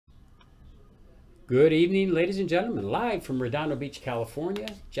Good evening, ladies and gentlemen. Live from Redondo Beach, California,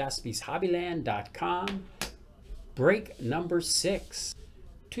 JaspysHobbyland.com. Break number 6,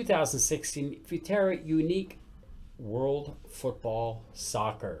 2016 Futera Unique World Football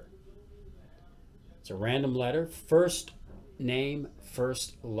Soccer. It's a random letter, first name,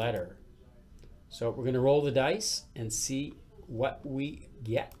 first letter. So we're going to roll the dice and see what we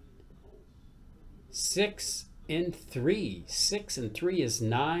get. 6 and 3. 6 and 3 is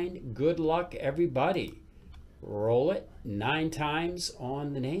 9. Good luck, everybody. Roll it 9 times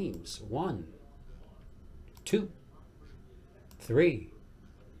on the names. 1, 2, 3,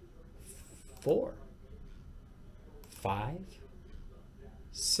 4, 5,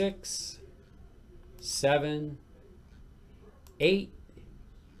 6, 7, 8.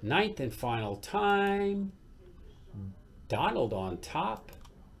 9th and final time. Donald on top.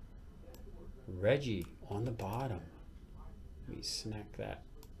 Reggie on the bottom. Let me snack that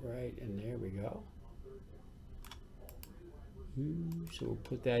right, and there we go. So we'll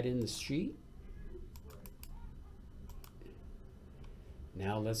put that in the sheet.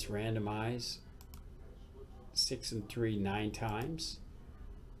 Now let's randomize 6 and 3 9 times.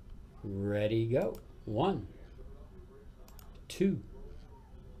 Ready, go. 1, 2,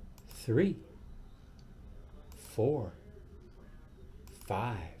 3, 4,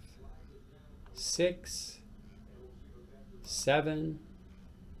 5, 6, 7,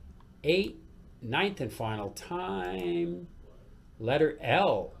 8. 9th and final time. Letter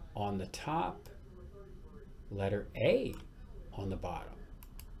L on the top. Letter A on the bottom.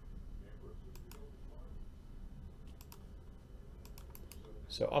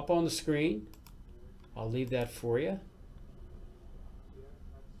 So up on the screen, I'll leave that for you.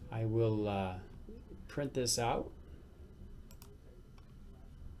 I will print this out.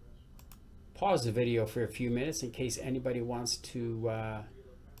 Pause the video for a few minutes in case anybody wants to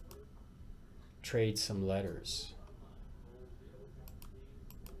trade some letters.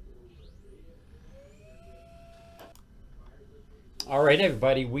 All right,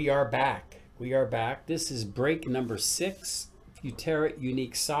 everybody, we are back. We are back. This is break number 6, Futera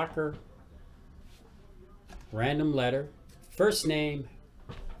Unique Soccer. Random letter, first name,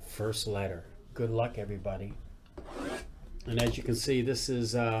 first letter. Good luck, everybody. And as you can see, this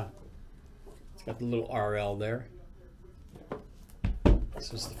is it's got the little RL there.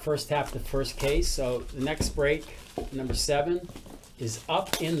 This is the first half of the first case. So the next break, number 7, is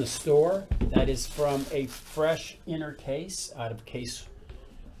up in the store. That is from a fresh inner case out of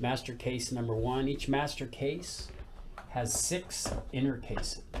master case number 1. Each master case has 6 inner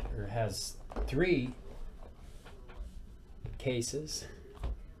cases, or has 3 cases,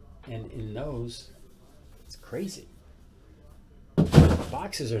 and in those, it's crazy.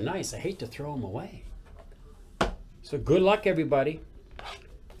 Boxes are nice. I hate to throw them away. So good luck, everybody.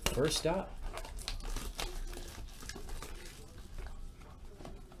 First up.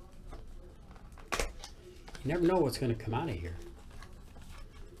 You never know what's going to come out of here.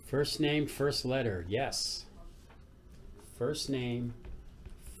 First name, first letter. Yes. First name,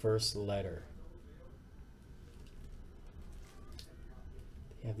 first letter.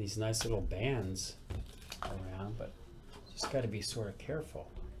 They have these nice little bands around, but just got to be sort of careful.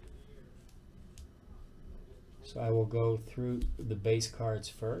 So I will go through the base cards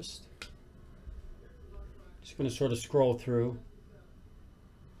first. Just going to sort of scroll through.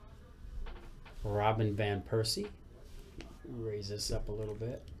 Robin Van Persie. Raise this up a little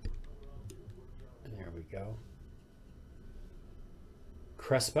bit. And there we go.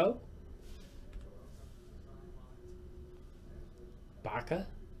 Crespo. Baca.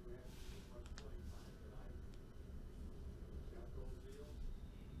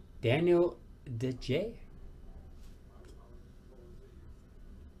 Daniel DJ.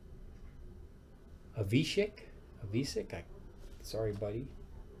 Avishik. Sorry, buddy.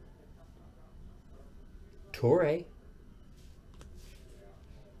 Torre.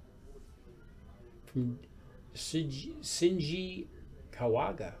 From Shinji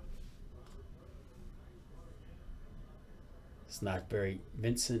Kawaga. It's not very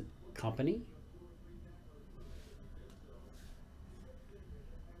Vincent Company.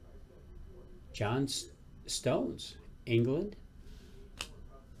 John Stones, England.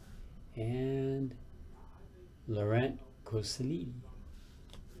 And Laurent Koscielny.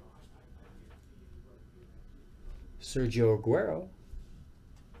 Sergio Aguero.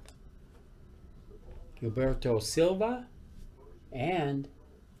 Gilberto Silva. And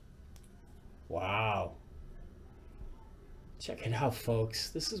wow. Check it out, folks.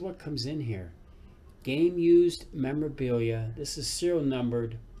 This is what comes in here. Game used memorabilia. This is serial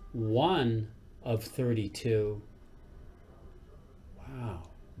numbered 1 of 32. Wow.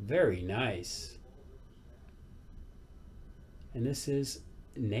 Very nice. And this is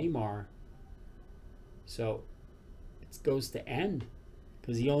Neymar. So it goes to N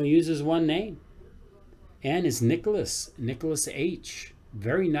because he only uses one name. N is Nicholas H.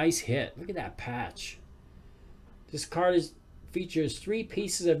 Very nice hit. Look at that patch. This card features 3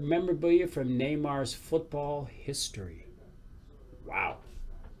 pieces of memorabilia from Neymar's football history. Wow.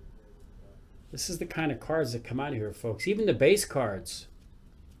 This is the kind of cards that come out of here, folks. Even the base cards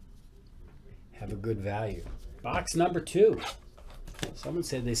have a good value. Box number 2. Someone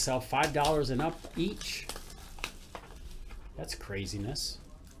said they sell $5 and up each. That's craziness.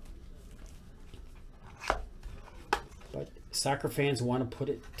 But soccer fans want to put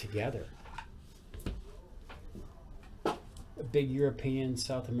it together. A big European,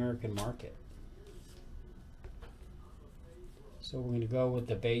 South American market. So we're going to go with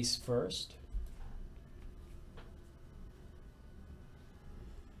the base first.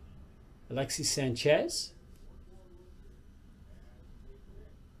 Alexis Sanchez.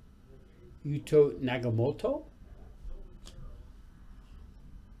 Yuto Nagamoto.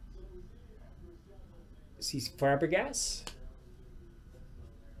 Cesc Fabregas.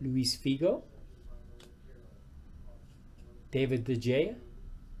 Luis Figo. David De Gea.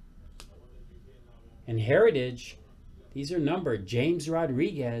 And Heritage, these are numbered. James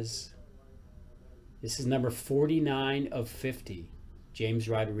Rodriguez. This is number 49 of 50. James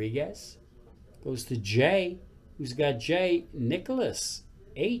Rodriguez. Goes to J. Who's got J? Nicholas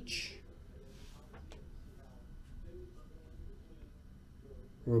H.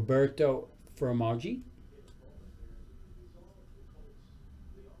 Roberto Firmaggi.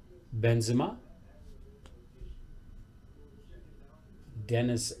 Benzema.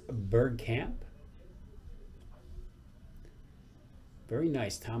 Dennis Bergkamp. Very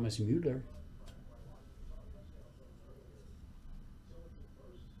nice. Thomas Müller.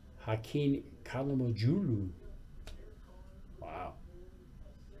 Hakeem Kalamojulu. Wow.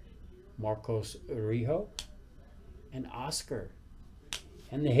 Marcos Rijo. And Oscar.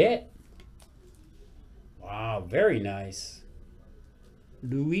 And the hit. Wow, very nice.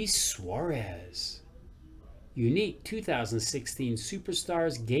 Luis Suarez. Unique 2016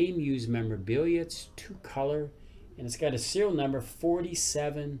 Superstars Game Used Memorabilia. It's 2-color. And it's got a serial number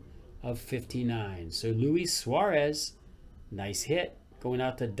 47 of 59. So Luis Suarez, nice hit. Going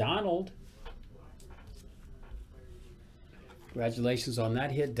out to Donald. Congratulations on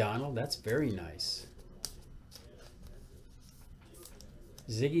that hit, Donald. That's very nice.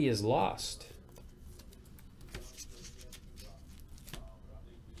 Ziggy is lost.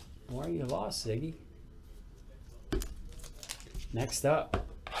 Why are you lost, Ziggy? Next up,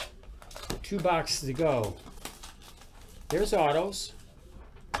 2 boxes to go. There's autos.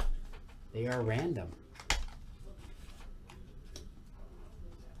 They are random.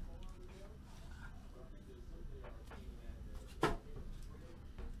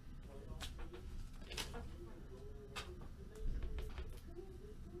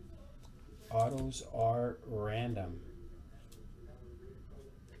 Autos are random.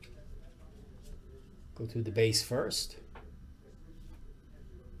 Go through the base first.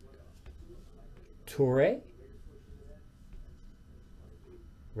 Toure.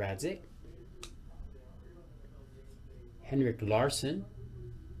 Radzik. Henrik Larsson.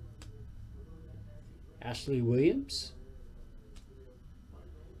 Ashley Williams.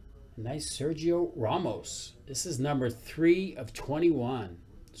 Nice Sergio Ramos. This is number 3 of 21.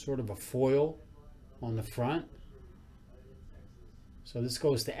 Sort of a foil on the front. So this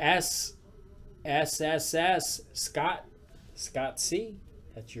goes to S. Scott C.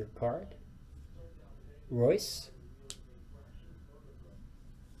 That's your card. Royce.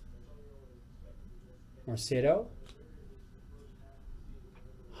 Marcelo.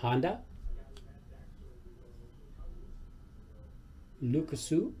 Honda.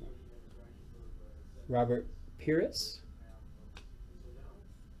 Lucasu. Robert Pires.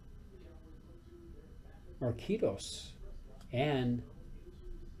 Marquitos. And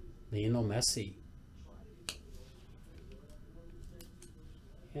Lionel Messi.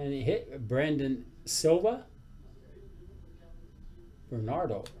 And it hit Brandon Silva.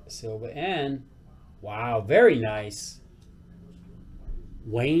 Bernardo Silva. And, wow, very nice.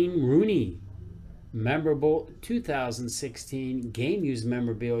 Wayne Rooney. Memorable 2016 Game Used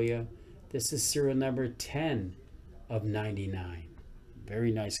Memorabilia. This is serial number 10 of 99.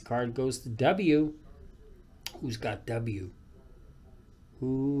 Very nice card. Goes to W. Who's got W?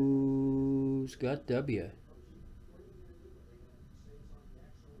 Who's got W?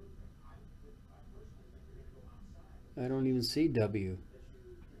 I don't even see W.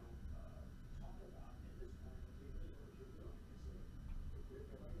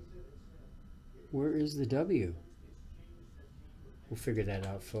 Where is the W? We'll figure that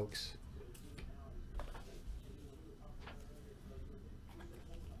out, folks.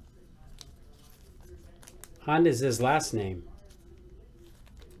 Honda's his last name.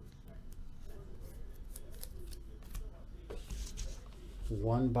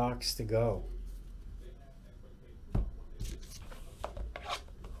 One box to go.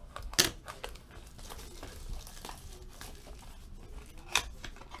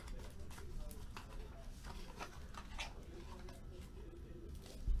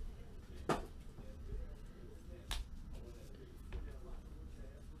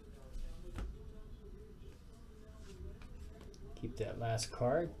 Keep that last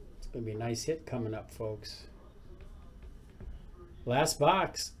card. It's going to be a nice hit coming up, folks. Last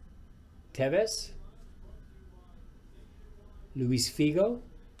box. Tevez. Luis Figo.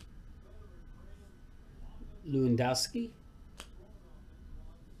 Lewandowski.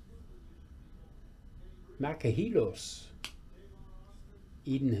 Makahilos.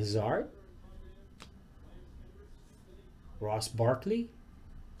 Eden Hazard. Ross Barkley.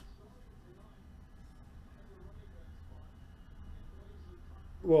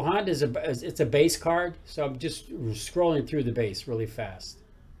 Well, Honda's it's a base card, so I'm just scrolling through the base really fast.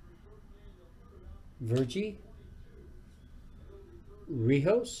 Virgie,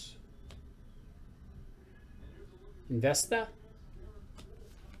 Rijos, Investa,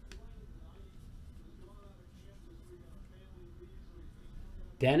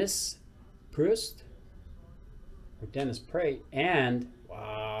 Dennis Proust, or Dennis Praet, and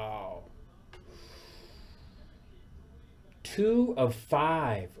wow. 2 of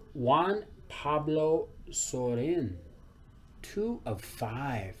 5. Juan Pablo Sorin. 2 of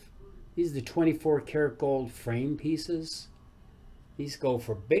 5. These are the 24 karat gold frame pieces. These go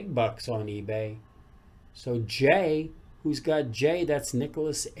for big bucks on eBay. So J, who's got J? That's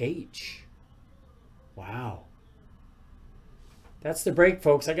Nicholas H. Wow. That's the break,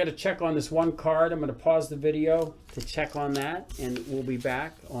 folks. I got to check on this one card. I'm going to pause the video to check on that, and we'll be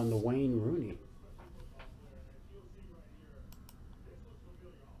back on the Wayne Rooney.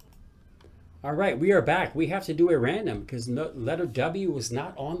 All right, we are back. We have to do a random because letter W was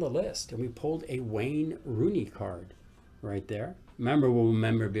not on the list, and we pulled a Wayne Rooney card right there. Memorable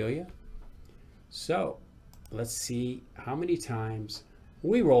memorabilia. So let's see how many times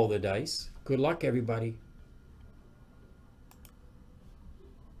we roll the dice. Good luck, everybody.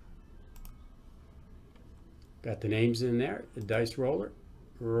 Got the names in there. The dice roller.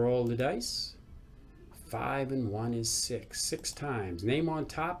 Roll the dice. 5 and 1 is 6. 6 times. Name on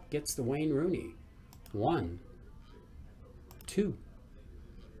top gets the Wayne Rooney. 1, 2,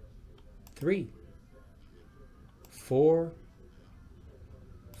 3, 4,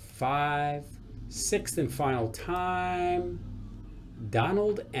 5, 6th and final time.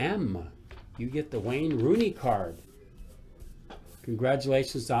 Donald M. You get the Wayne Rooney card.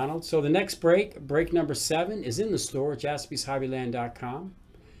 Congratulations, Donald. So the next break number 7, is in the store at jaspyshobbyland.com.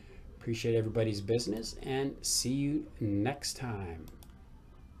 Appreciate everybody's business and see you next time.